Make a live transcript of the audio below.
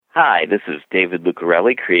Hi, this is David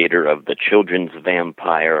Lucarelli, creator of the Children's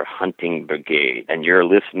Vampire Hunting Brigade, and you're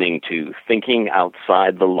listening to Thinking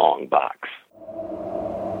Outside the Long Box.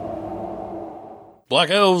 Black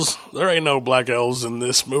elves? There ain't no black elves in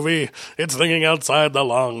this movie. It's Thinking Outside the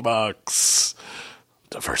Long Box.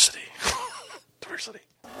 Diversity. Diversity.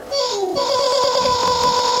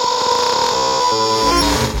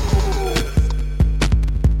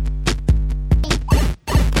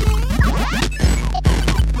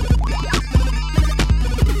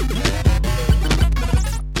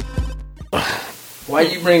 Why are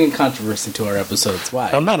you bringing controversy to our episodes?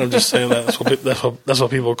 Why? I'm not. I'm just saying that's what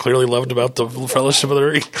people clearly loved about the Fellowship of the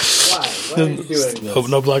Ring. Why? Why are you doing this?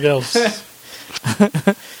 No black elves. Crap,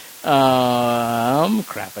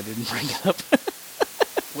 I didn't bring it up.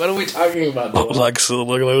 What are we talking about? Like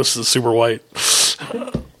Legolas is super white.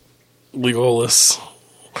 Legolas.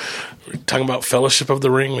 We're talking about Fellowship of the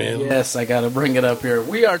Ring, man. Yes, I gotta bring it up here.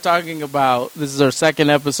 We are talking about, this is our second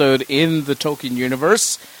episode in the Tolkien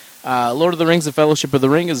universe. Lord of the Rings: The Fellowship of the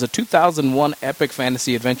Ring is a 2001 epic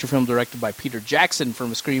fantasy adventure film directed by Peter Jackson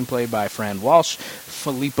from a screenplay by Fran Walsh,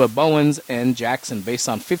 Philippa Bowens, and Jackson, based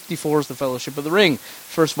on 54's The Fellowship of the Ring,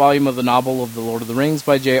 first volume of the novel of The Lord of the Rings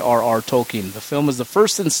by J.R.R. Tolkien. The film is the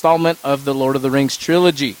first installment of the Lord of the Rings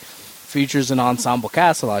trilogy. Features an ensemble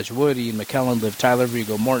cast: Elijah Wood, Ian McKellen, Liv Tyler,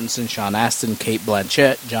 Viggo Mortensen, Sean Astin, Cate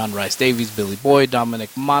Blanchett, John Rhys Davies, Billy Boyd, Dominic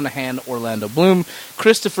Monaghan, Orlando Bloom,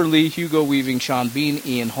 Christopher Lee, Hugo Weaving, Sean Bean,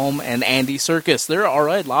 Ian Holm, and Andy Serkis. There are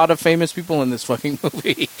a lot of famous people in this fucking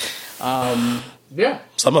movie. Yeah.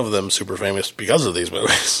 Some of them super famous because of these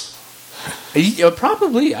movies.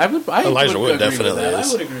 Probably. Elijah Wood definitely is.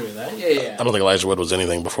 I would agree with that. Yeah. I don't think Elijah Wood was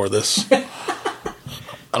anything before this.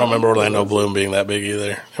 I don't remember Orlando Bloom being that big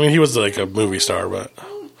either. I mean, he was like a movie star, but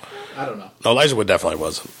I don't know. No, Elijah Wood definitely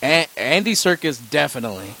wasn't. Andy Serkis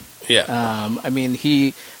definitely. Yeah. I mean,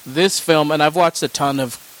 this film, and I've watched a ton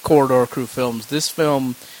of Corridor Crew films. This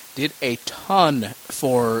film did a ton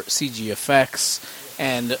for CG effects,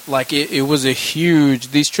 and like it was a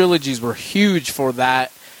huge. These trilogies were huge for that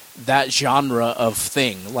genre of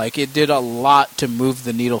thing. Like it did a lot to move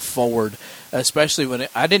the needle forward, especially when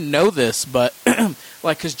I didn't know this, but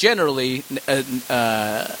like because generally,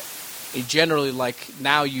 like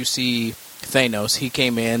now you see Thanos. He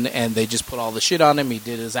came in and they just put all the shit on him. He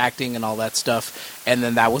did his acting and all that stuff, and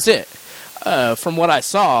then that was it. From what I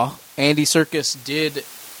saw, Andy Serkis did.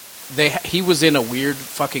 He was in a weird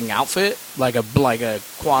fucking outfit, like a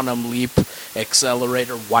Quantum Leap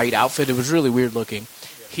accelerator white outfit. It was really weird looking.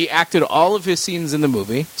 He acted all of his scenes in the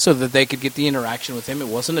movie so that they could get the interaction with him. It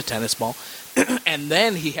wasn't a tennis ball. And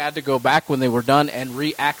then he had to go back when they were done and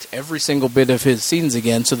re-act every single bit of his scenes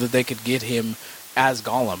again so that they could get him as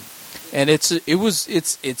Gollum. And it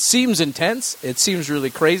seems intense. It seems really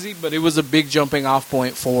crazy, but it was a big jumping off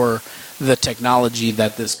point for the technology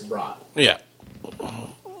that this brought. Yeah.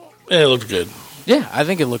 It looked good. Yeah, I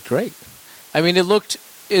think it looked great. I mean, it looked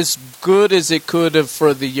as good as it could have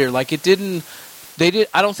for the year. Like it didn't.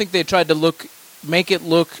 I don't think they tried to make it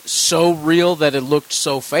look so real that it looked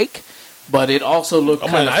so fake, but it also looked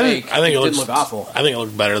kind of fake. I think it didn't look awful. I think it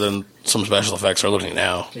looked better than some special effects are looking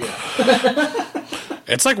now. Yeah.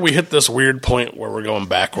 It's like we hit this weird point where we're going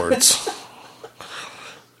backwards.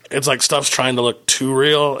 It's like stuff's trying to look too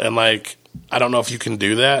real, and like I don't know if you can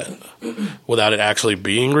do that without it actually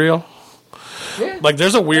being real. Yeah, like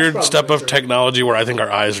there's a weird step of technology where I think our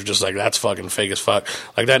eyes are just like that's fucking fake as fuck.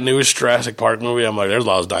 Like that newest Jurassic Park movie, I'm like, there's a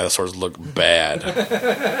lot of dinosaurs look bad,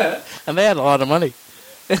 and they had a lot of money.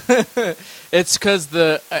 It's because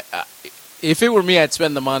if it were me, I'd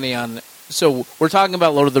spend the money on. So we're talking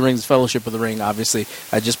about Lord of the Rings: Fellowship of the Ring. Obviously,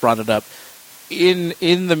 I just brought it up. In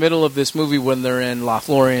the middle of this movie, when they're in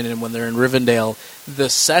Lothlorien and when they're in Rivendell, the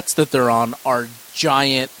sets that they're on are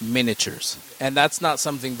giant miniatures. And that's not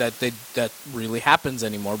something that really happens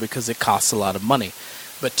anymore because it costs a lot of money.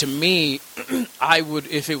 But to me,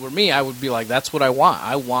 if it were me, I would be like, that's what I want.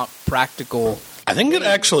 I want practical. I think it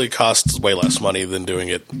actually costs way less money than doing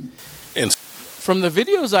it in. From the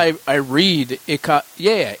videos I read,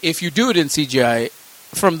 if you do it in CGI,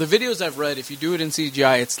 from the videos I've read, if you do it in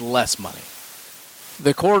CGI, it's less money.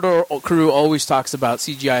 The Corridor Crew always talks about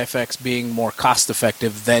CGI effects being more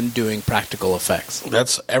cost-effective than doing practical effects.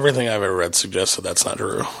 That's everything I've ever read suggests that that's not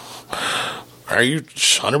true. Are you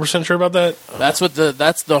 100% sure about that? That's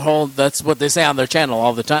what they say on their channel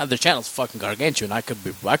all the time. Their channel's fucking gargantuan. I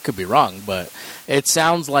could be wrong, but it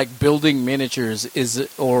sounds like building miniatures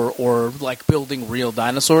or like building real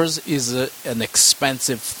dinosaurs is an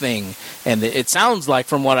expensive thing, and it sounds like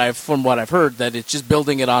from what I've heard that it's just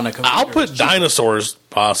building it on a computer. I'll put dinosaurs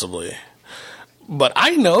possibly. But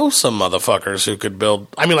I know some motherfuckers who could build,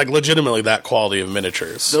 I mean, like, legitimately that quality of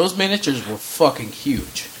miniatures. Those miniatures were fucking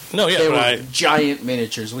huge. No, yeah, They were but giant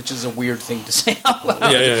miniatures, which is a weird thing to say out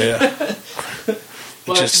loud. yeah.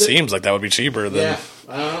 It just seems like that would be cheaper than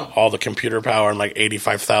I don't know. all the computer power and like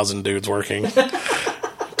 85,000 dudes working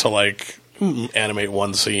to like animate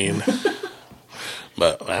one scene.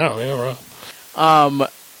 But I don't know, bro.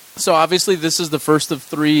 So obviously this is the first of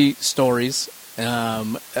 3 stories.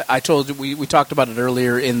 I told you we talked about it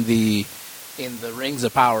earlier in the Rings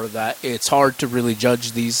of Power that it's hard to really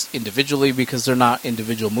judge these individually because they're not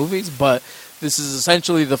individual movies, but this is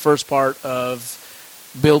essentially the first part of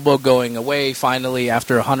Bilbo going away finally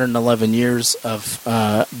after 111 years of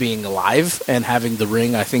being alive and having the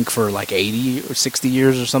ring, I think for like 80 or 60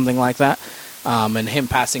 years or something like that, and him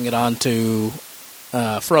passing it on to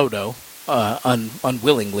Frodo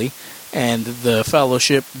unwillingly, and the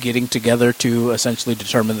Fellowship getting together to essentially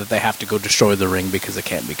determine that they have to go destroy the ring because it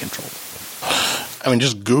can't be controlled. I mean,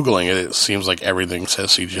 just Googling it, it seems like everything says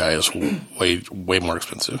CGI is way more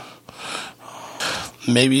expensive.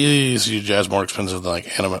 Maybe CGI is more expensive than like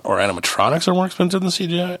animatronics are more expensive than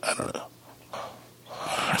CGI. I don't know.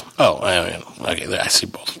 Oh, I mean, okay, I see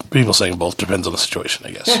both. People saying both depends on the situation,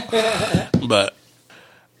 I guess. But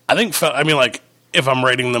I think, like, if I'm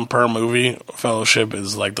rating them per movie, Fellowship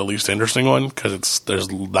is like the least interesting one because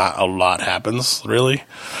there's not a lot happens really.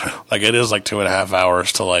 Like it is like 2.5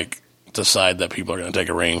 hours to like decide that people are going to take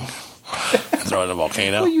a ring and throw it in a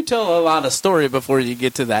volcano. Well, you tell a lot of story before you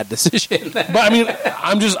get to that decision. But I mean,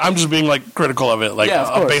 I'm just being like critical of it, like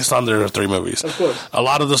based on their 3 movies. Of course, a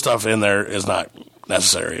lot of the stuff in there is not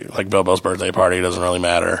necessary. Like Bilbo's birthday party doesn't really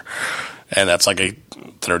matter, and that's like a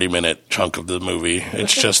 30-minute chunk of the movie.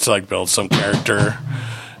 It's just to like build some character,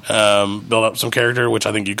 build up some character, which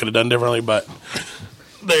I think you could have done differently, but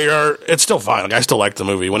it's still fine. Like I still like the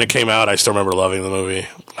movie. When it came out, I still remember loving the movie.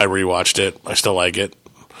 I rewatched it. I still like it.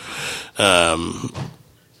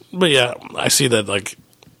 But yeah, I see that like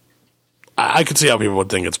I could see how people would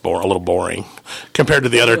think it's a little boring compared to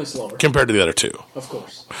the other 2. of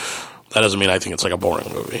course. That doesn't mean I think it's like a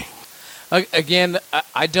boring movie. Again,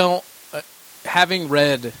 I don't. Having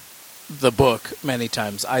read the book many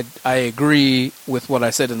times, I agree with what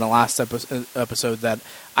I said in the last episode that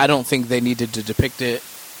I don't think they needed to depict it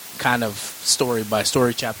kind of story by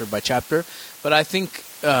story, chapter by chapter. But I think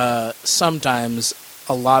sometimes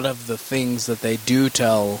a lot of the things that they do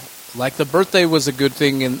tell, like the birthday was a good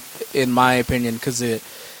thing in my opinion because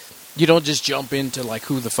you don't just jump into like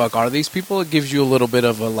who the fuck are these people. It gives you a little bit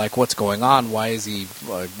of a like what's going on, why is he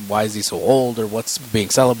so old, or what's being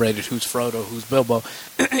celebrated, who's Frodo, who's Bilbo.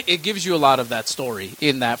 It gives you a lot of that story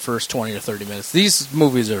in that first 20 or 30 minutes. These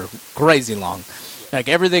movies are crazy long. Like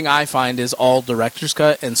everything I find is all director's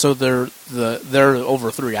cut, and so they're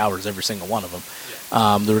over 3 hours every single one of them.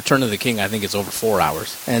 The Return of the King, I think, is over 4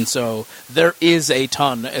 hours. And so there is a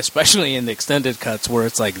ton, especially in the extended cuts, where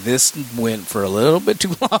it's like, this went for a little bit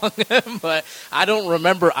too long. But I don't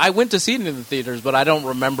remember. I went to see it in the theaters, but I don't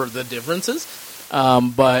remember the differences.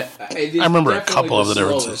 But I remember a couple of the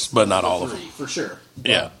differences, but not all of them. For sure.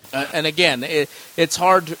 Yeah. And again, it's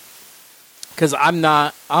hard because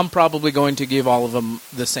I'm probably going to give all of them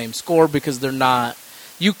the same score because they're not.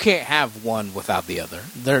 You can't have one without the other.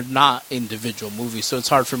 They're not individual movies, so it's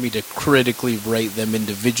hard for me to critically rate them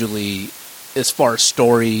individually as far as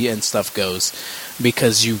story and stuff goes,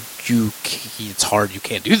 because it's hard. You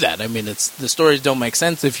can't do that. I mean, the stories don't make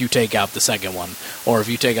sense if you take out the second one, or if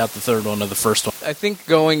you take out the third one or the first one. I think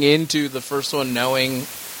going into the first one knowing,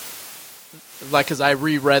 like, because I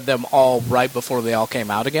reread them all right before they all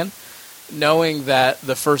came out again, knowing that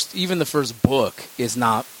even the first book is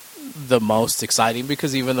not the most exciting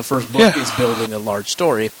because even the first book is building a large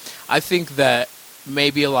story. I think that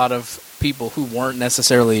maybe a lot of people who weren't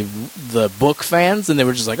necessarily the book fans and they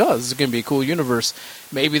were just like, oh, this is going to be a cool universe,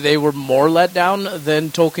 maybe they were more let down than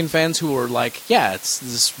Tolkien fans who were like, yeah, it's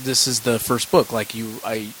this is the first book. Like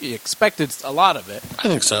I expected a lot of it. I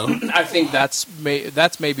think so. I think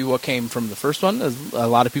that's maybe what came from the first one. A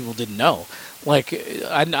lot of people didn't know. Like,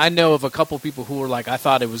 I know of a couple people who were like, I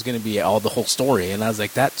thought it was going to be the whole story. And I was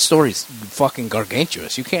like, that story's fucking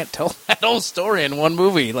gargantuous. You can't tell that whole story in one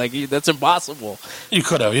movie. Like, that's impossible. You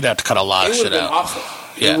could have. You'd have to cut a lot of shit out. Awful.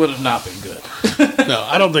 Yeah. It would have not been good. No,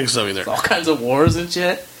 I don't think so either. All kinds of wars and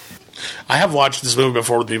shit. I have watched this movie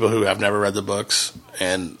before with people who have never read the books.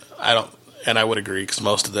 And I would agree because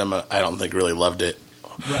most of them, I don't think really loved it.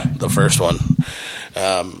 Right. The first one.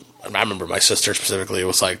 I remember my sister specifically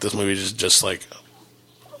was like, this movie is just like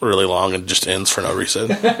really long and just ends for no reason.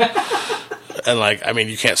 And, like, I mean,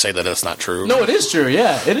 you can't say that it's not true. No, it is true.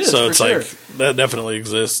 Yeah, it is. So it's sure. like, that definitely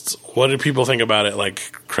exists. What do people think about it,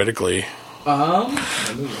 like, critically?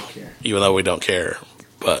 Even though we don't care.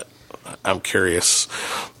 But I'm curious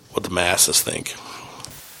what the masses think.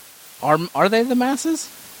 Are they the masses?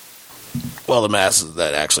 Well, the masses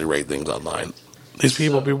that actually rate things online. These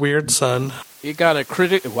people be weird, son. It got a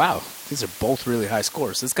critic. Wow, these are both really high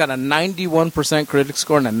scores. It's got a 91% critic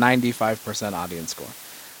score and a 95% audience score.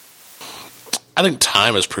 I think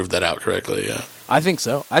Time has proved that out correctly, yeah. I think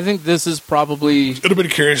so. I think this is probably... It would have been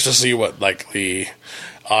curious to see what, like, the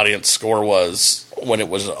audience score was when it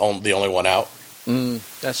was the only one out.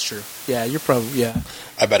 That's true. Yeah, you're probably... Yeah.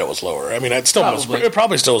 I bet it was lower. I mean, it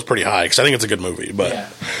probably still was pretty high, because I think it's a good movie, but... Yeah.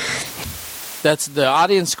 That's the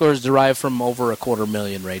audience score is derived from over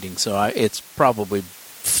 250,000 ratings, so it's probably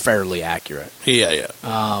fairly accurate. Yeah.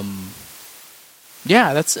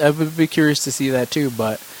 Yeah, I would be curious to see that too,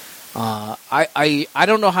 but I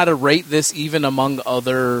don't know how to rate this even among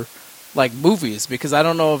other like movies, because I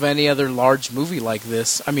don't know of any other large movie like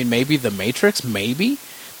this. I mean, maybe The Matrix, maybe,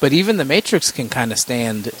 but even The Matrix can kind of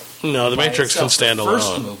stand. No, The Matrix can stand alone.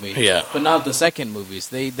 First movie, yeah, but not the second movies.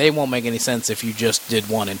 They won't make any sense if you just did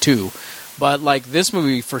 1 and 2. But, like, this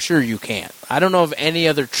movie, for sure you can't. I don't know of any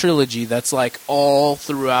other trilogy that's, like, all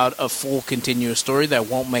throughout a full continuous story that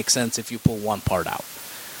won't make sense if you pull one part out.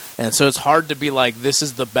 And so it's hard to be like, this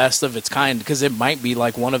is the best of its kind, because it might be,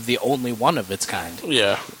 like, one of the only one of its kind.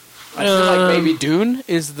 Yeah. I feel like maybe Dune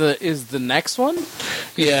is the next one?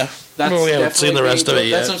 Yeah. That's we haven't seen the rest of it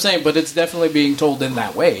yet. That's what I'm saying, but it's definitely being told in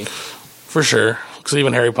that way. For sure. Because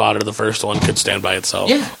even Harry Potter, the first one, could stand by itself.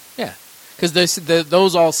 Yeah. Because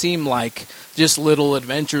those all seem like just little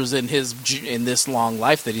adventures in this long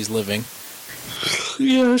life that he's living.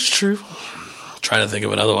 Yeah, that's true. Trying to think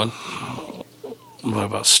of another one. What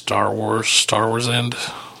about Star Wars? Star Wars End?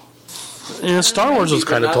 Yeah, Star Wars was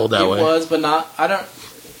kind of told that way. It was, but not. I don't.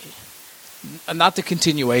 Not the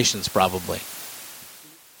continuations, probably.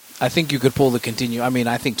 I think you could pull the continue. I mean,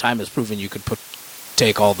 I think time has proven you could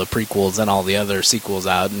take all the prequels and all the other sequels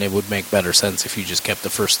out, and it would make better sense if you just kept the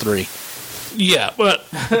first 3. Yeah, but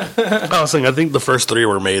I think the first 3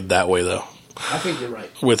 were made that way, though. I think you're right.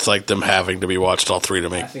 With like them having to be watched all 3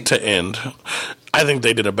 to end. I think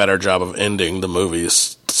they did a better job of ending the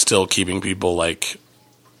movies, still keeping people like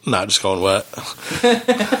not just going what.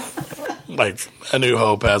 Like A New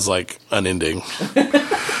Hope has like an ending,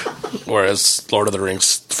 whereas Lord of the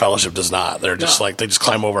Rings Fellowship does not. They're just like they just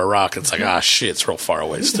climb over a rock. And it's like shit, it's real far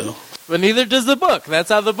away still. But neither does the book. That's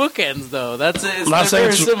how the book ends, though. It's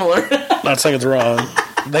very similar. Not saying it's wrong.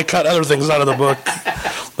 They cut other things out of the book.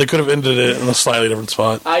 They could have ended it in a slightly different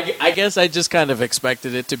spot. I guess I just kind of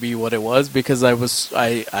expected it to be what it was because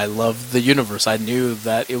I love the universe. I knew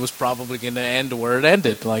that it was probably going to end where it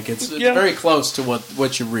ended. Like it's very close to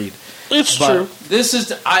what you read. It's true. This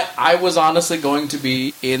is I was honestly going to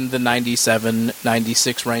be in the 97,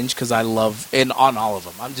 96 range because I love on all of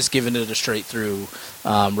them. I'm just giving it a straight through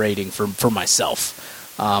rating for myself.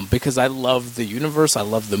 Because I love the universe, I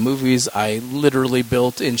love the movies. I literally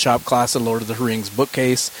built in shop class a Lord of the Rings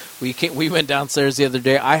bookcase. We went downstairs the other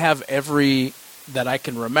day. I have every that I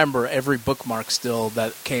can remember, every bookmark still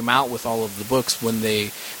that came out with all of the books when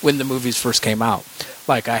the movies first came out.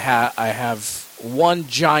 Like I have one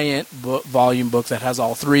giant volume book that has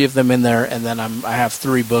all 3 of them in there, and then I have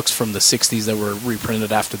 3 books from the 60s that were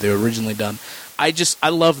reprinted after they were originally done. I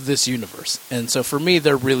love this universe, and so for me,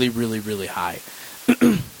 they're really, really, really high.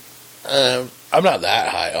 I'm not that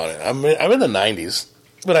high on it. I'm in the 90s,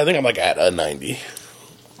 but I think I'm like at a 90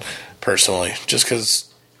 personally, just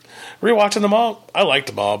because rewatching them all, I like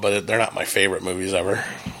them all, but they're not my favorite movies ever.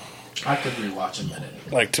 I could rewatch them in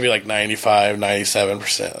it. Like to be like 95,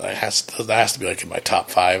 97%. That has to be like in my top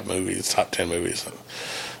 5 movies, top 10 movies.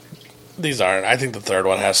 These aren't. I think the third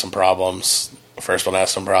one has some problems. The first one has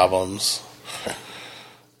some problems.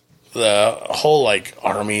 The whole like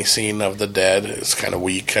army scene of the dead is kind of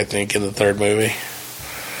weak, I think, in the third movie.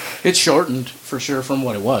 It's shortened for sure from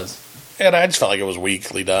what it was, and I just felt like it was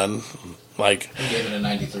weakly done. Like you gave it a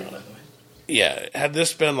 93, by the way. Yeah, had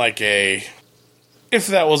this been like if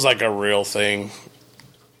that was like a real thing,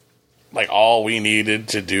 like all we needed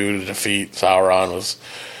to do to defeat Sauron was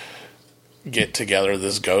get together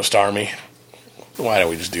this ghost army. Why don't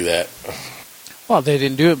we just do that? Well, they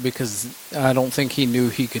didn't do it because I don't think he knew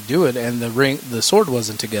he could do it, and the sword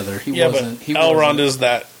wasn't together. Elrond is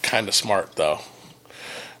that kind of smart, though.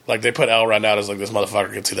 Like, they put Elrond out as, like, this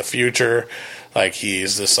motherfucker can see the future. Like,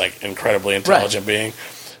 he's this, like, incredibly intelligent being.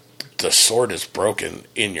 The sword is broken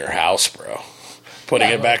in your house, bro. Putting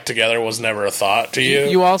it back together was never a thought to you.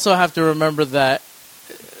 You also have to remember that,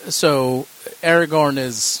 so Aragorn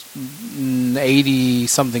is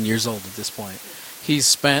 80-something years old at this point. He's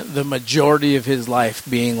spent the majority of his life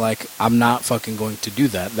being like, I'm not fucking going to do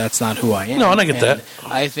that. That's not who I am. No, and I get that.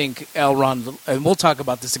 I think Elrond, and we'll talk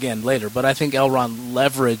about this again later, but I think Elrond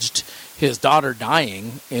leveraged his daughter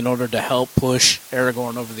dying in order to help push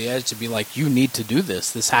Aragorn over the edge to be like, you need to do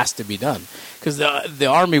this. This has to be done. Because the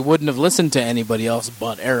army wouldn't have listened to anybody else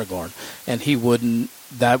but Aragorn. And he wouldn't,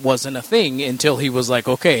 that wasn't a thing until he was like,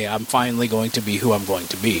 okay, I'm finally going to be who I'm going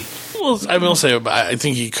to be. Well, I will say, I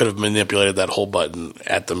think he could have manipulated that whole button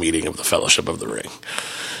at the meeting of the Fellowship of the Ring.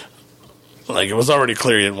 Like, it was already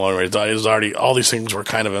clear he didn't want to. It was already, all these things were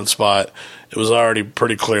kind of in spot. It was already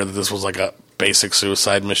pretty clear that this was like a basic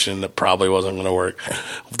suicide mission that probably wasn't going to work.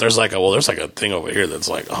 There's like a thing over here that's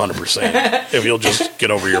like 100%. If you'll just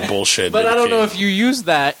get over your bullshit. But I don't know if you use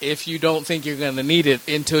that if you don't think you're going to need it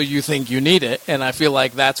until you think you need it. And I feel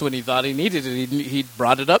like that's when he thought he needed it. He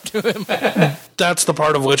brought it up to him. That's the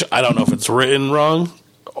part of which I don't know if it's written wrong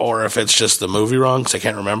or if it's just the movie wrong because I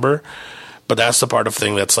can't remember. But that's the part of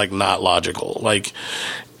thing that's like not logical. Like,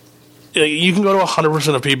 you can go to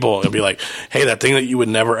 100% of people and be like, hey, that thing that you would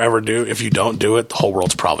never, ever do, if you don't do it, the whole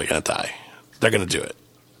world's probably going to die. They're going to do it.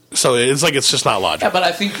 So it's like, it's just not logical. Yeah, but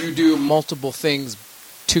I think you do multiple things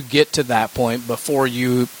to get to that point before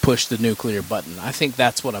you push the nuclear button. I think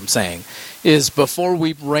that's what I'm saying, is before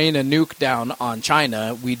we rain a nuke down on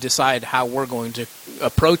China, we decide how we're going to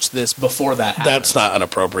approach this before that happens. That's not an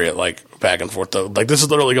appropriate, like, back and forth, though. Like, this is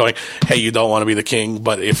literally going, hey, you don't want to be the king,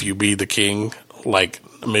 but if you be the king, like,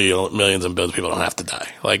 millions and billions of people don't have to die.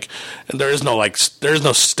 Like, and there's no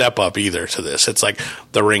step up either to this. It's like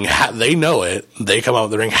the ring, they know it. They come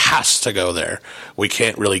out, the ring has to go there. We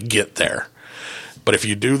can't really get there. But if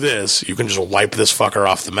you do this, you can just wipe this fucker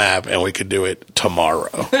off the map, and we could do it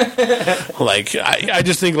tomorrow. Like, I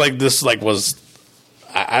just think like this like was.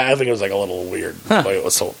 I think it was like a little weird. Like it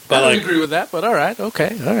was so. I don't agree with that, but all right,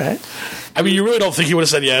 okay, all right. I mean, you really don't think he would have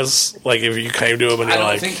said yes? Like if you came to him and you're like,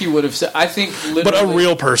 I don't think he would have said. I think, literally, but a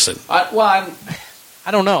real person. I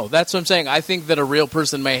don't know. That's what I'm saying. I think that a real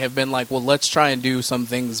person may have been like, well, let's try and do some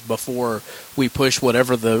things before we push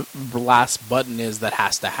whatever the last button is that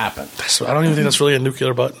has to happen. I don't even think that's really a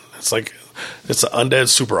nuclear button. It's like, it's an undead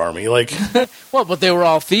super army. Like, well, but they were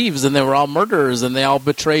all thieves and they were all murderers and they all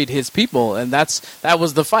betrayed his people, and that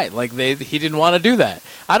was the fight. Like he didn't want to do that.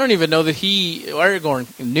 I don't even know that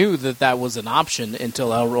Aragorn knew that was an option until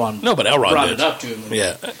Elrond. No, but Elrond brought did. It up to him.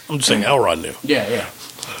 Yeah, I'm just saying Elrond knew. Yeah.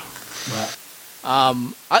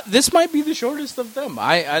 This might be the shortest of them.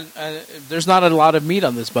 There's not a lot of meat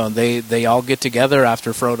on this bone. They all get together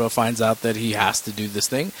after Frodo finds out that he has to do this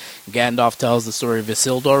thing. Gandalf tells the story of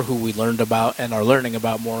Isildur, who we learned about and are learning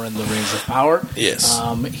about more in the Rings of Power. Yes.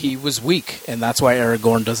 He was weak, and that's why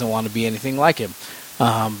Aragorn doesn't want to be anything like him.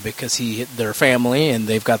 Because they're family and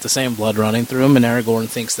they've got the same blood running through him, and Aragorn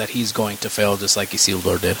thinks that he's going to fail just like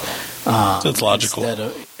Isildur did. That's logical.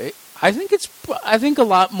 I think a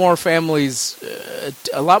lot more families,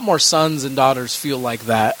 a lot more sons and daughters feel like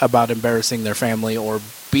that about embarrassing their family or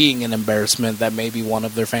being an embarrassment that maybe one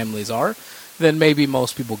of their families are than maybe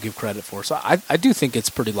most people give credit for. So I do think it's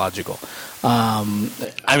pretty logical. I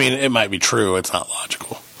mean, it might be true. It's not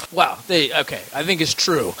logical. Well, I think it's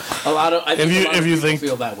true. If you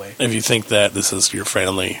feel that way. If you think that this is your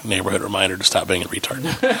family neighborhood reminder to stop being a retard,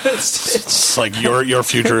 it's like your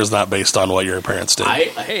future is not based on what your parents did.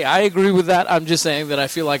 I agree with that. I'm just saying that I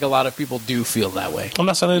feel like a lot of people do feel that way. I'm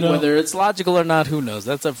not saying they don't. Whether it's logical or not, who knows?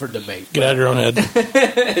 That's up for debate. Get out of your own head.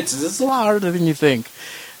 It's a lot harder than you think.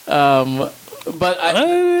 But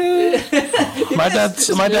my dad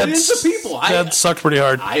sucked pretty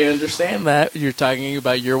hard. I understand that. You're talking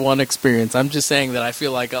about your one experience. I'm just saying that I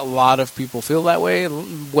feel like a lot of people feel that way,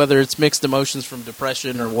 whether it's mixed emotions from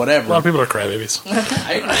depression or whatever. A lot of people are crybabies.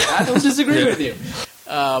 I don't disagree with you.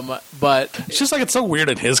 But it's just like, it's so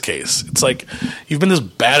weird in his case. It's like, you've been this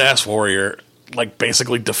badass warrior, like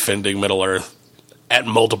basically defending Middle-earth at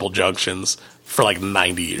multiple junctions for like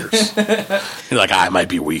 90 years. You're like, I might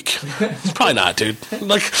be weak. It's probably not, dude.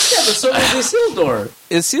 Like, yeah, but so was Isildur.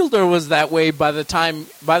 Isildur was that way by the time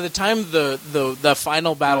the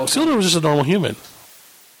final battle. Isildur was just a normal human.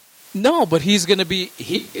 No, but he's going to be.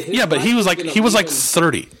 But he was like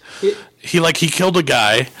 30. He killed a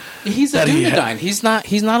guy. He's a Dunedain. He's not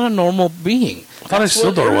a normal being. I thought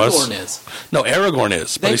Isildur was. No, Aragorn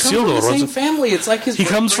is. But Isildur was. They come from the same family. It's like his. He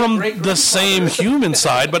comes from the same human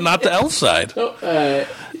side, but not the elf side.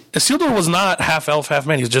 Isildur was not half elf, half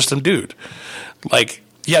man. He's just some dude. Like,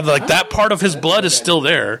 yeah, like that part of his blood is still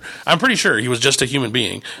there. I'm pretty sure he was just a human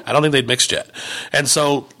being. I don't think they'd mixed yet. And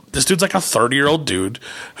so This dude's like a 30-year-old dude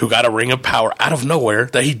who got a ring of power out of nowhere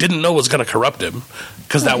that he didn't know was going to corrupt him,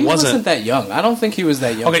 because he wasn't that young. I don't think he was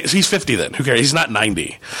that young. Okay, so he's 50 then. Who cares? He's not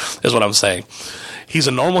 90, is what I'm saying. He's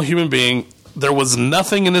a normal human being. There was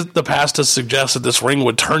nothing in the past to suggest that this ring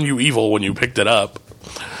would turn you evil when you picked it up.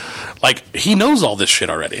 Like, he knows all this shit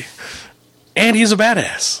already. And he's a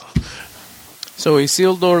badass. So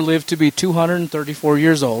Isildur lived to be 234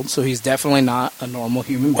 years old, so he's definitely not a normal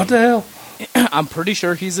human being. What the hell? I'm pretty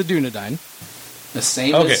sure he's a Dunedain. The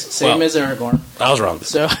same as Aragorn. I was wrong.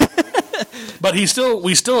 So, but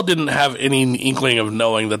we still didn't have any inkling of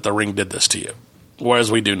knowing that the ring did this to you,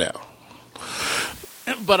 whereas we do now.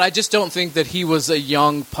 but I just don't think that he was a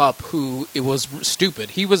young pup who it was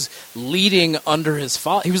stupid. He was leading under his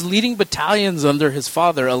father. He was leading battalions under his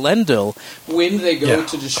father, Elendil, when they go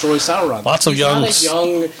to destroy Sauron. Lots of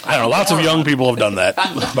young people have done that,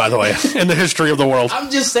 by the way, in the history of the world. I'm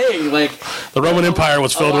just saying, like, the Roman Empire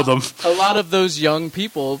was filled with them. A lot of those young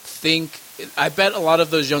people think. I bet a lot of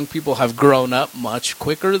those young people have grown up much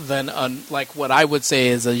quicker than like what I would say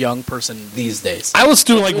is a young person these days. I was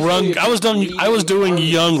doing young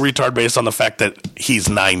retard based on the fact that he's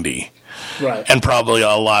 90, right, and probably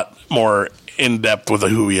a lot more in depth with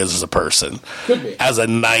who he is as a person. Could be as a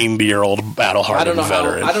 90-year-old battle-hardened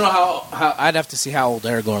veteran. I don't know how I'd have to see how old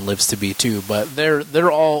Aragorn lives to be too, but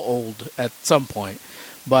they're all old at some point.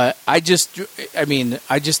 But I just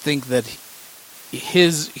think that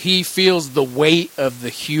he feels the weight of the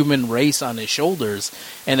human race on his shoulders,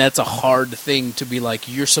 and that's a hard thing to be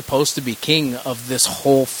like, you're supposed to be king of this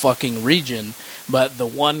whole fucking region, but the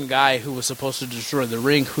one guy who was supposed to destroy the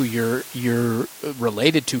ring, who you're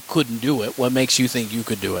related to, couldn't do it. What makes you think you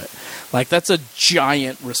could do it? Like, that's a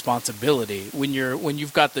giant responsibility when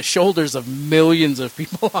you've got the shoulders of millions of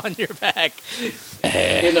people on your back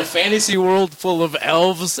in a fantasy world full of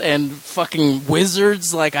elves and fucking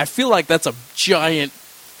wizards. Like, I feel like that's a giant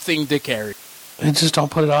thing to carry. And just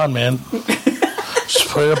don't put it on, man. Just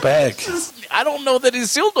put it in a bag. I don't know that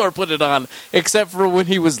Isildur put it on, except for when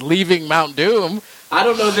he was leaving Mount Doom. I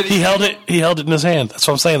don't know that he held it. He held it in his hand. That's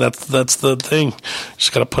what I'm saying. That's the thing.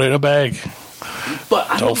 Just gotta put it in a bag. But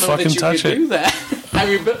I don't know fucking that you touch could it. do that. I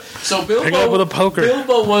mean, so Bilbo, pick it up with a poker.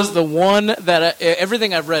 Bilbo was the one that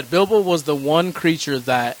everything I've read. Bilbo was the one creature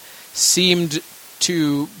that seemed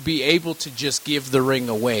to be able to just give the ring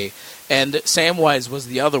away, and Samwise was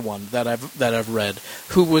the other one that I've read,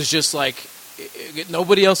 who was just like,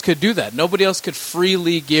 nobody else could do that. Nobody else could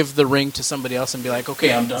freely give the ring to somebody else and be like,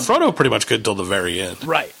 okay, I'm done. Frodo pretty much could till the very end,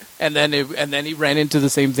 right? And then he ran into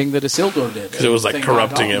the same thing that Isildur did, because it was like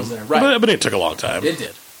corrupting him. Right. But it took a long time. It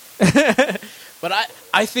did. But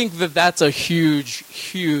I think that's a huge.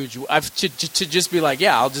 To just be like,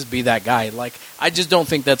 yeah, I'll just be that guy. Like, I just don't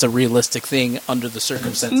think that's a realistic thing under the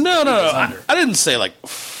circumstances. No. I didn't say like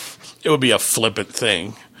it would be a flippant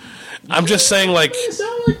thing. I'm just saying like. You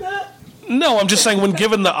sound like that. No, I'm just saying when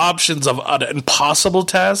given the options of an impossible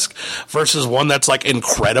task versus one that's like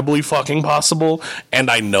incredibly fucking possible and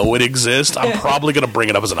I know it exists, I'm probably going to bring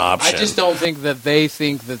it up as an option. I just don't think that they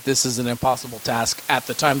think that this is an impossible task at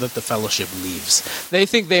the time that the Fellowship leaves. They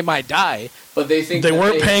think they might die, but they think they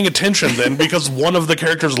weren't paying attention then, because one of the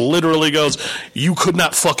characters literally goes, "You could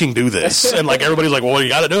not fucking do this," and like everybody's like, "Well, you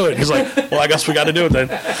got to do it." He's like, "Well, I guess we got to do it then."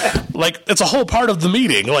 Like, it's a whole part of the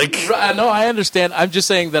meeting. Like, no, I understand. I'm just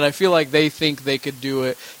saying that I feel like they think they could do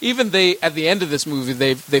it. Even at the end of this movie,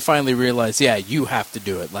 they finally realize, yeah, you have to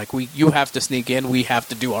do it. Like, you have to sneak in. We have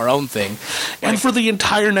to do our own thing. And for the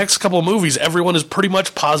entire next couple of movies, everyone is pretty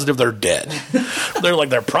much positive they're dead.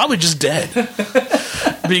 They're probably just dead.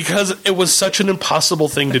 Because it was such an impossible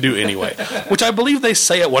thing to do anyway. Which I believe they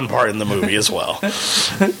say at one part in the movie as well.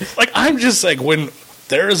 Like, I'm just saying, when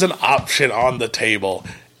there is an option on the table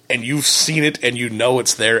and you've seen it and you know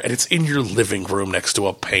it's there and it's in your living room next to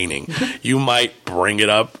a painting, you might bring it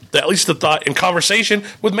up, at least the thought, in conversation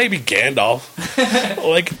with maybe Gandalf.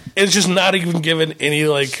 Like, it's just not even given any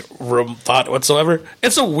like thought whatsoever.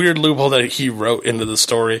 It's a weird loophole that he wrote into the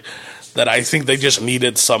story that I think they just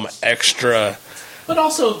needed some extra. But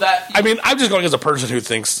also that... I mean, I'm just going as a person who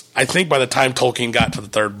thinks... I think by the time Tolkien got to the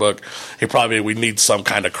third book, we need some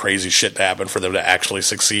kind of crazy shit to happen for them to actually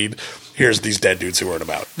succeed. Here's these dead dudes who weren't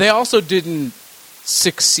about. They also didn't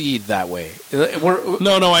succeed that way.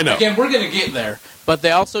 No, I know. Again, we're going to get there. But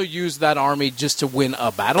they also used that army just to win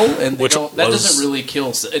a battle, and that doesn't really kill...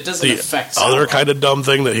 It doesn't affect... The other kind of dumb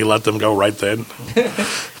thing that he let them go right then.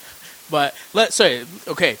 But,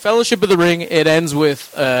 Fellowship of the Ring, it ends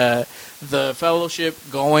with... the Fellowship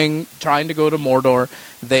trying to go to Mordor.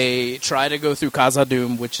 They try to go through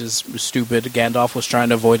Khazad-dûm, which is stupid. Gandalf was trying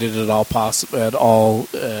to avoid it at all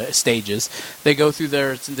stages. They go through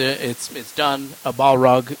there. It's done. A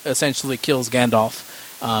Balrog essentially kills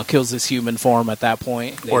Gandalf, kills his human form at that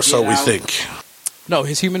point. Or so we think. No,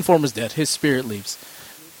 his human form is dead. His spirit leaves.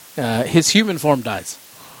 His human form dies.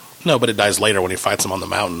 No, but it dies later when he fights him on the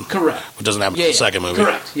mountain. Correct. Which doesn't happen in the second movie.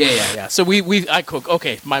 Correct. Yeah. So I cook.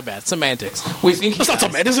 Okay, my bad. Semantics. We think that's not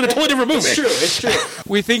semantics. It's a totally different movie. It's true.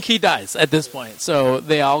 We think he dies at this point. So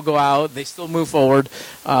they all go out. They still move forward.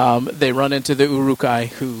 They run into the Uruk-hai,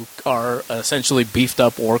 who are essentially beefed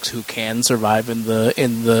up orcs who can survive in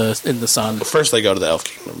the sun. First they go to the Elf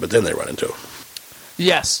Kingdom, but then they run into him.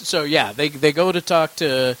 Yes. So yeah, they go to talk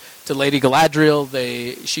to Lady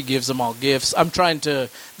Galadriel. She gives them all gifts.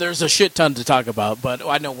 There's a shit ton to talk about, but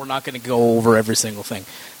I know we're not going to go over every single thing.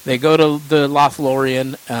 They go to the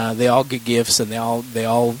Lothlorien. They all get gifts, and they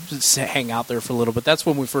all hang out there for a little bit. That's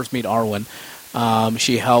when we first meet Arwen.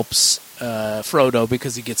 She helps Frodo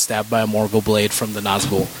because he gets stabbed by a Morgul blade from the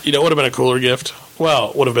Nazgul. You know what would have been a cooler gift?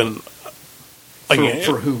 Well, would have been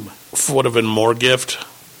for whom? Would have been more gift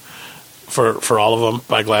for all of them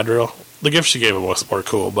by Galadriel. The gifts she gave him was more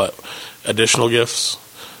cool, but additional gifts,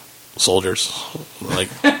 soldiers, like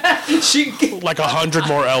 100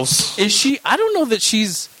 more elves. Is she? I don't know that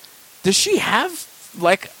she's. Does she have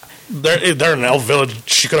like? They're in an elf village.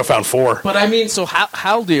 She could have found 4. But I mean, so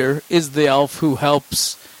Haldir is the elf who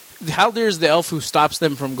helps. Haldir is the elf who stops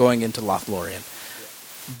them from going into Lothlorien.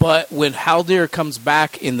 But when Haldir comes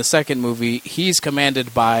back in the second movie, he's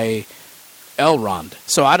commanded by Elrond.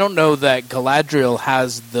 So I don't know that Galadriel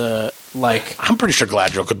has the like. I'm pretty sure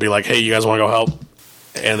Galadriel could be like, "Hey, you guys want to go help?"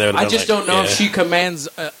 And I just don't know if she commands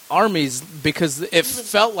armies because it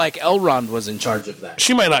felt like Elrond was in charge of that.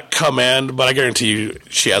 She might not command, but I guarantee you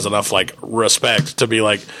she has enough like respect to be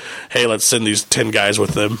like, "Hey, let's send these 10 guys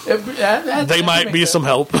with them. They might be some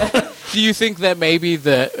help." Do you think that maybe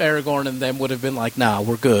the Aragorn and them would have been like, "Nah,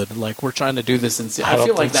 we're good. Like we're trying to do this," and I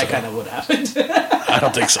feel like that kind of would have happened. I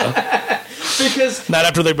don't think so. Because not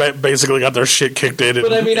after they basically got their shit kicked in.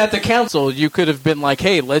 But I mean, at the council, you could have been like,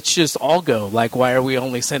 "Hey, let's just all go. Like, why are we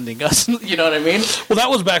only sending us?" You know what I mean? Well, that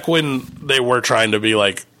was back when they were trying to be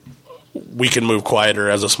like, we can move quieter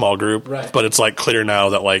as a small group. Right. But it's like clear now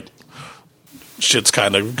that like shit's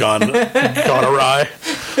kind of gone awry.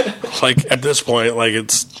 Like at this point, like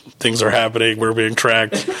things are happening. We're being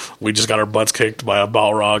tracked. We just got our butts kicked by a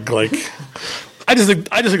Balrog. Like. I just think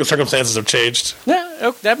the circumstances have changed.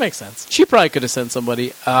 Yeah, that makes sense. She probably could have sent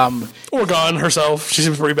somebody. Or gone herself. She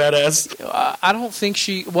seems pretty badass. I don't think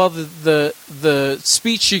she... Well, the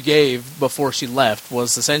speech she gave before she left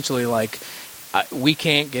was essentially like, we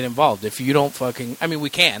can't get involved. If you don't fucking... I mean, we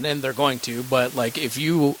can, and they're going to, but like, if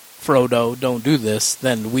you, Frodo, don't do this,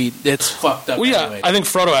 then it's fucked up anyway. I think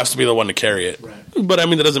Frodo has to be the one to carry it. Right. But I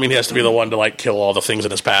mean, that doesn't mean he has to be the one to like kill all the things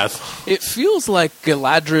in his path. It feels like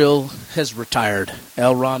Galadriel has retired.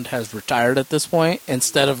 Elrond has retired at this point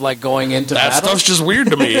instead of like going into that battle. Stuff's just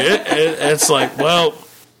weird to me. It's like, well,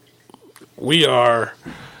 we are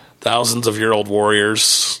thousands of year old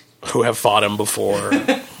warriors who have fought him before.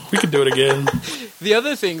 We could do it again. The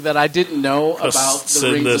other thing that I didn't know about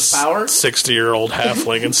the Rings of Power, 60-year-old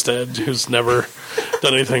halfling instead, who's never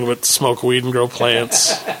done anything but smoke weed and grow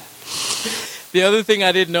plants. The other thing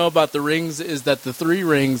I didn't know about the rings is that the 3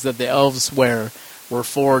 rings that the elves wear were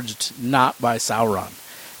forged not by Sauron.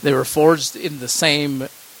 They were forged in the same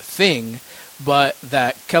thing, but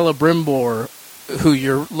that Celebrimbor, who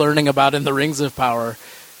you're learning about in the Rings of Power,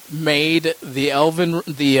 made the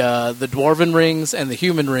dwarven rings and the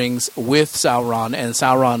human rings with Sauron, and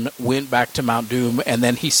Sauron went back to Mount Doom, and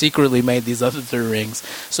then he secretly made these other 3 rings.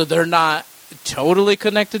 So they're not totally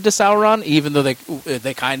connected to Sauron, even though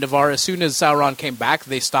they kind of are. As soon as Sauron came back,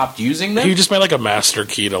 they stopped using them. He just made like a master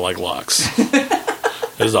key to like locks.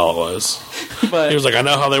 Is all it was. But he was like, I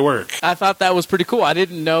know how they work. I thought that was pretty cool. I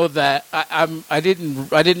didn't know that. I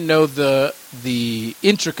didn't know the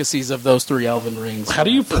intricacies of those 3 elven rings. How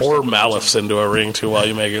do you pour malice into a ring too while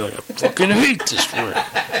you make it? Like, I fucking hate this ring.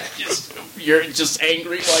 You're just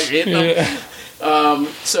angry while you're hitting them.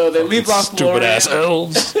 So they leave Lothlorien. Stupid ass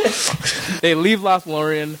elves. They leave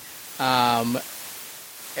Lothlorien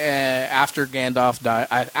after Gandalf dies.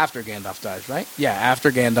 After Gandalf dies, right? Yeah, after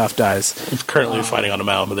Gandalf dies. He's currently fighting on a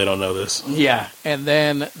mountain, but they don't know this. Yeah, and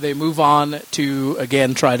then they move on to,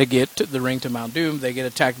 again, try to get the ring to Mount Doom. They get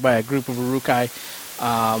attacked by a group of Uruk-hai,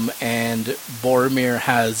 and Boromir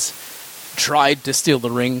has tried to steal the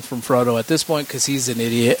ring from Frodo at this point because he's an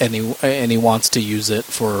idiot and he wants to use it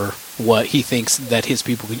for what he thinks that his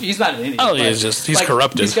people could. He's not an idiot. Oh, he's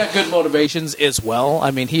corrupted. He's got good motivations as well.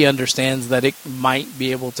 I mean, he understands that it might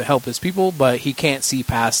be able to help his people, but he can't see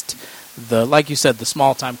past the, like you said, the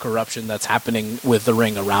small time corruption that's happening with the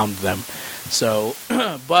ring around them. So,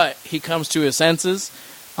 but he comes to his senses.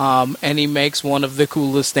 And he makes one of the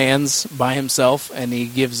coolest stands by himself, and he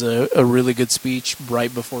gives a really good speech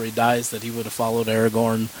right before he dies that he would have followed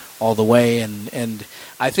Aragorn all the way. And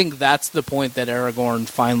I think that's the point that Aragorn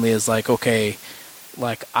finally is like, okay,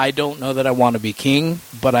 like, I don't know that I want to be king,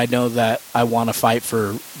 but I know that I want to fight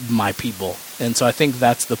for my people. And so I think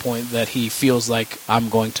that's the point that he feels like I'm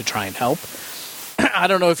going to try and help. I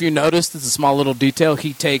don't know if you noticed, it's a small little detail,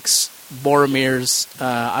 he takes Boromir's,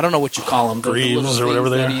 I don't know what you call them, greaves or whatever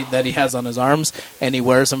they are, that he has on his arms, and he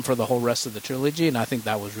wears them for the whole rest of the trilogy, and I think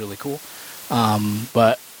that was really cool.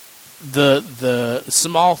 But the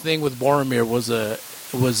small thing with Boromir was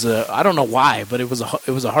I don't know why, but it was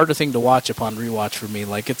a harder thing to watch upon rewatch for me.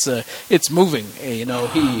 Like it's moving, you know.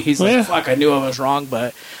 He's like, fuck, I knew I was wrong,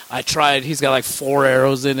 but I tried. He's got like 4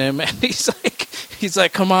 arrows in him, and he's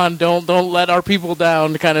like, come on, don't let our people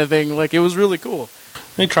down, kind of thing. Like, it was really cool.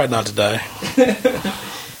 He tried not to die.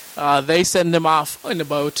 They send him off in a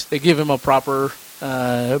boat. They give him a proper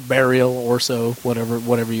burial, or so,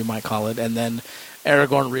 whatever you might call it, and then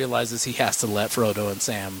Aragorn realizes he has to let Frodo and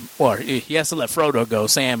Sam, or he has to let Frodo go.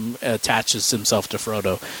 Sam attaches himself to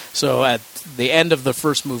Frodo. So at the end of the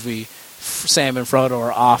first movie, Sam and Frodo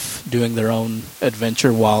are off doing their own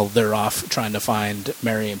adventure while they're off trying to find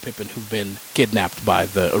Merry and Pippin, who've been kidnapped by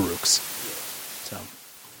the Uruks. So,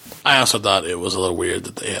 I also thought it was a little weird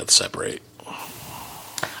that they had to separate.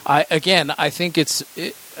 I think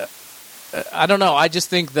I don't know. I just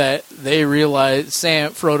think that they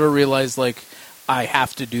Frodo realized, like, I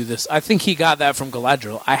have to do this. I think he got that from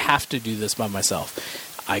Galadriel. I have to do this by myself.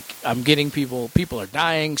 I'm getting people are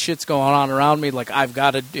dying, shit's going on around me. Like, I've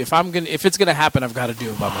got to, if it's gonna happen, I've got to do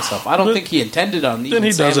it by myself. I don't think he intended on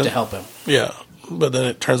even Sam to help him. Yeah, but then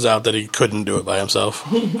it turns out that he couldn't do it by himself.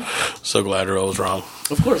 So Galadriel was wrong.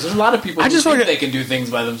 Of course, there's a lot of people who think they can do things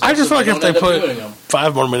by themselves. I just feel like if they put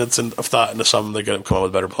 5 more minutes of thought into something, they could have come up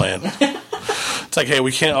with a better plan. It's like, hey,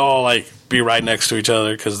 we can't all, like, be right next to each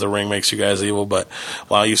other because the ring makes you guys evil, but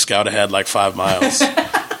why don't you scout ahead, like, 5 miles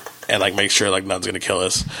and, like, make sure, like, nothing's going to kill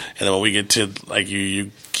us. And then when we get to, like,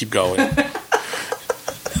 you keep going.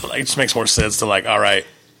 Like, it just makes more sense to, like, all right,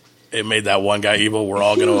 it made that one guy evil. We're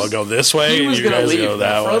all going to go this way, and you guys go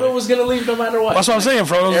that way. Frodo was going to leave no matter what. That's what I'm saying.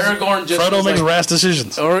 Frodo makes rash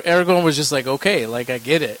decisions. Or Aragorn was just like, okay, like, I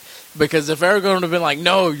get it. Because if Aragorn would have been like,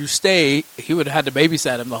 no, you stay, he would have had to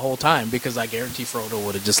babysit him the whole time, because I guarantee Frodo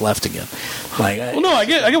would have just left again. Like, well, no, I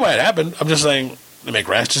get why it happened. I'm just saying they make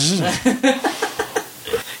rash decisions.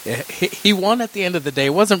 Yeah, he won at the end of the day.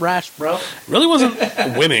 It wasn't rash, bro. Really wasn't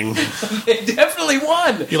winning. They definitely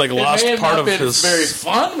won. He, like, lost part of his... very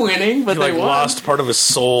fun winning, but they won. Lost part of his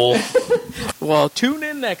soul. Well, tune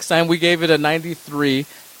in next time. We gave it a 93.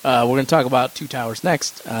 We're going to talk about Two Towers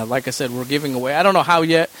next. Like I said, we're giving away, I don't know how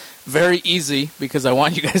yet, very easy, because I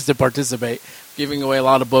want you guys to participate, giving away a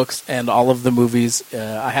lot of books and all of the movies.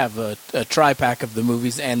 I have a tri-pack of the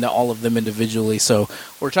movies and all of them individually, so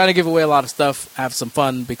we're trying to give away a lot of stuff, have some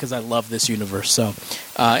fun, because I love this universe. So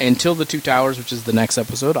until the Two Towers, which is the next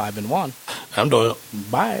episode, I've been Juan. I'm Doyle.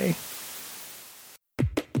 Bye.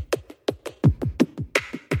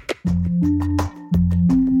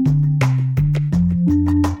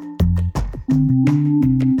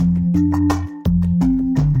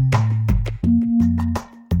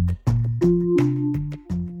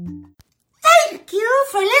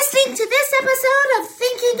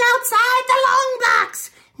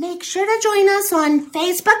 Make sure to join us on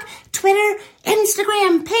Facebook, Twitter,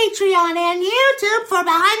 Instagram, Patreon, and YouTube for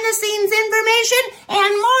behind-the-scenes information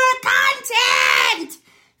and more content!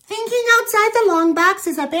 Thinking Outside the Long Box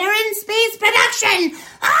is a Barren Space production!